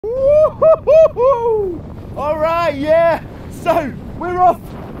Woo-hoo-hoo-hoo! All right, yeah. So we're off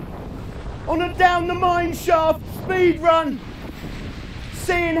on a down the mine shaft speed run,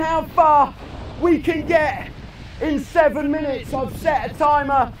 seeing how far we can get in 7 minutes. I've set a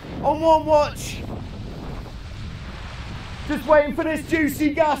timer on 1 watch. Just waiting for this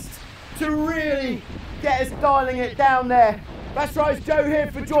juicy gust to really get us dialing it down there. That's right, it's Joe here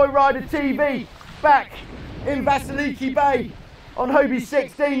for Joyrider TV, back in Vasiliki Bay on Hobie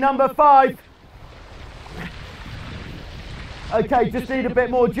 16, number 5. Okay, just need a bit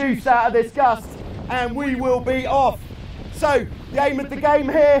more juice out of this gust and we will be off. So the aim of the game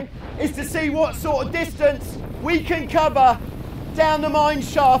here is to see what sort of distance we can cover down the mine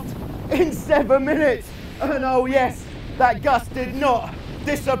shaft in 7 minutes. And oh yes, that gust did not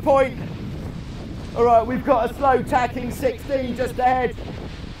disappoint. All right, we've got a slow tacking 16 just ahead,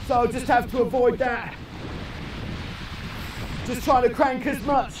 so I'll just have to avoid that. Just trying to crank as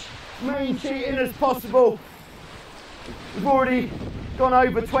much main sheet in as possible. We've already gone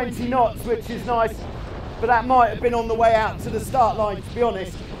over 20 knots, which is nice, but that might have been on the way out to the start line, to be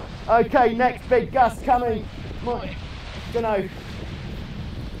honest. Okay, next big gust coming. Dunno.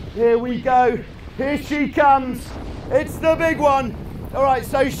 Here we go. Here she comes. It's the big one. All right,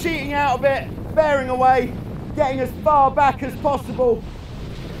 so sheeting out a bit, bearing away, getting as far back as possible.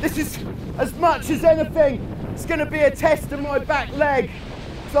 This is, as much as anything, it's going to be a test of my back leg.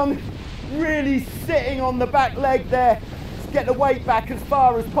 So I'm really sitting on the back leg there to get the weight back as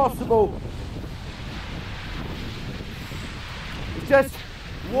far as possible. It's just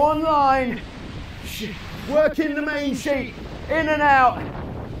one line, working the main sheet in and out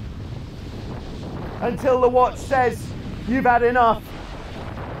until the watch says you've had enough.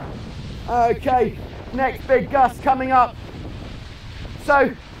 Okay, next big gust coming up.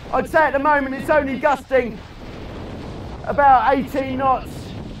 So I'd say at the moment it's only gusting about 18 knots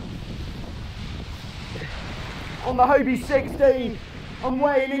on the Hobie 16. I'm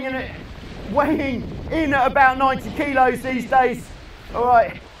weighing in at about 90 kilos these days. All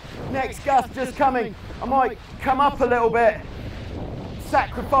right, next gust just coming. I might come up a little bit,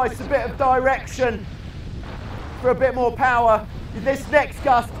 sacrifice a bit of direction for a bit more power. This next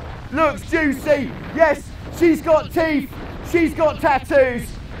gust looks juicy. Yes, she's got teeth, she's got tattoos.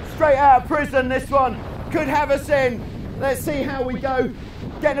 Straight out of prison, this one could have us in. Let's see how we go.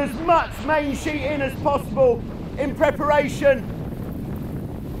 Getting as much main sheet in as possible in preparation.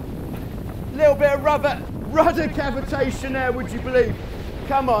 A little bit of rudder cavitation there, would you believe?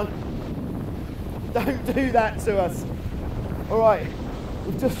 Come on, don't do that to us. All right,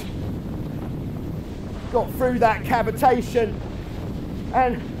 we've just got through that cavitation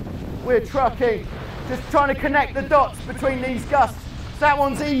and we're trucking, just trying to connect the dots between these gusts. So that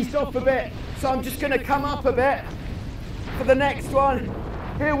one's eased off a bit, so I'm just going to come up a bit for the next one.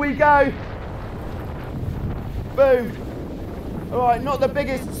 Here we go. Boom. All right, not the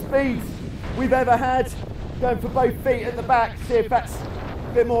biggest speeds we've ever had. Going for both feet at the back, see if that's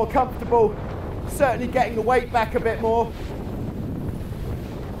a bit more comfortable. Certainly getting the weight back a bit more.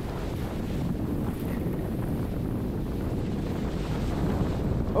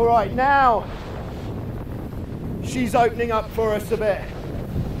 All right, now she's opening up for us a bit.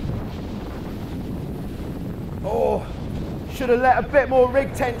 Oh, should have let a bit more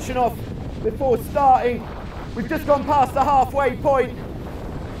rig tension off before starting. We've just gone past the halfway point.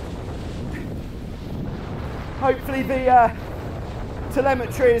 Hopefully the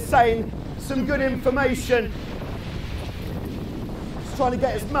telemetry is saying some good information. Just trying to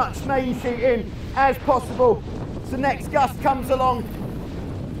get as much main sheet in as possible. So the next gust comes along.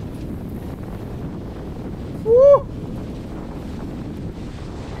 Woo!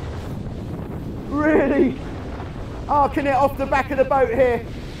 Really arcing it off the back of the boat here.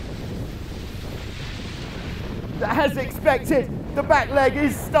 As expected, the back leg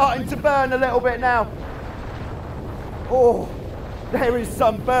is starting to burn a little bit now. Oh, there is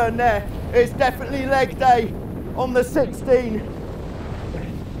some burn there. It's definitely leg day on the 16.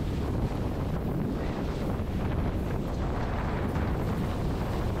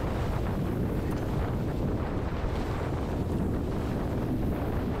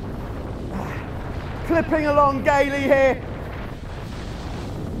 Clipping along gaily here.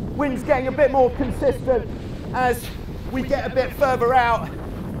 Wind's getting a bit more consistent as we get a bit further out.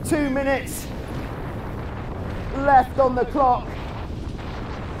 2 minutes left on the clock.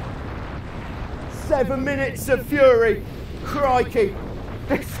 7 minutes of fury. Crikey,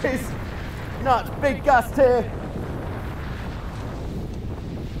 this is nuts. Big gust here.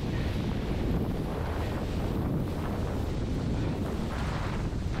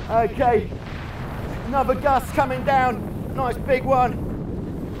 Okay, another gust coming down. Nice big one.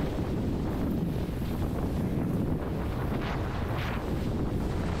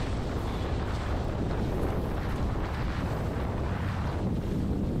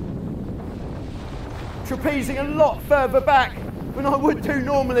 trapezing a lot further back than I would do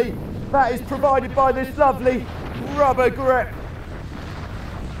normally. That is provided by this lovely rubber grip.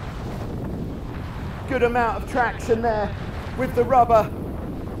 Good amount of traction there with the rubber.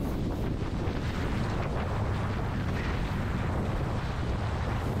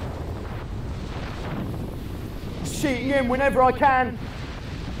 Sheeting in whenever I can,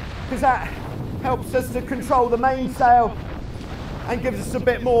 because that helps us to control the mainsail and gives us a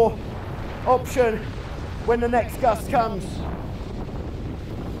bit more option when the next gust comes.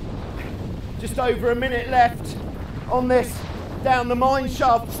 Just over a minute left on this down the mine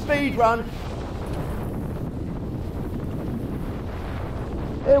shaft speed run.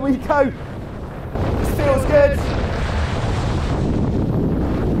 Here we go. This feels good.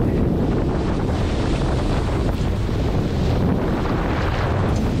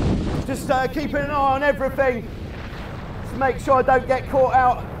 Just keeping an eye on everything to make sure I don't get caught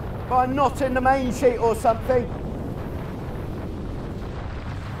out by a knot in the main sheet or something.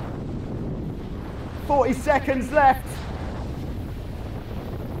 40 seconds left.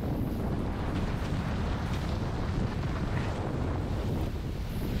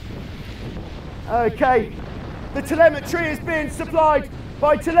 Okay, the telemetry is being supplied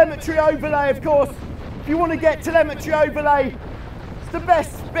by Telemetry Overlay, of course. If you want to get Telemetry Overlay, it's the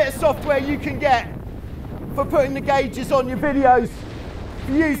best bit of software you can get for putting the gauges on your videos. If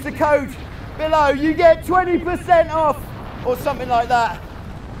you use the code below, you get 20% off or something like that.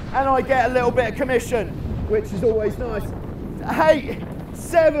 And I get a little bit of commission, which is always nice. 8,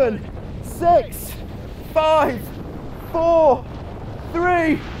 7, 6, 5, 4,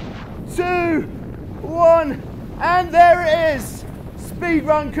 3, 2, 1, and there it is. Speed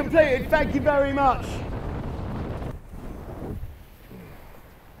run completed. Thank you very much.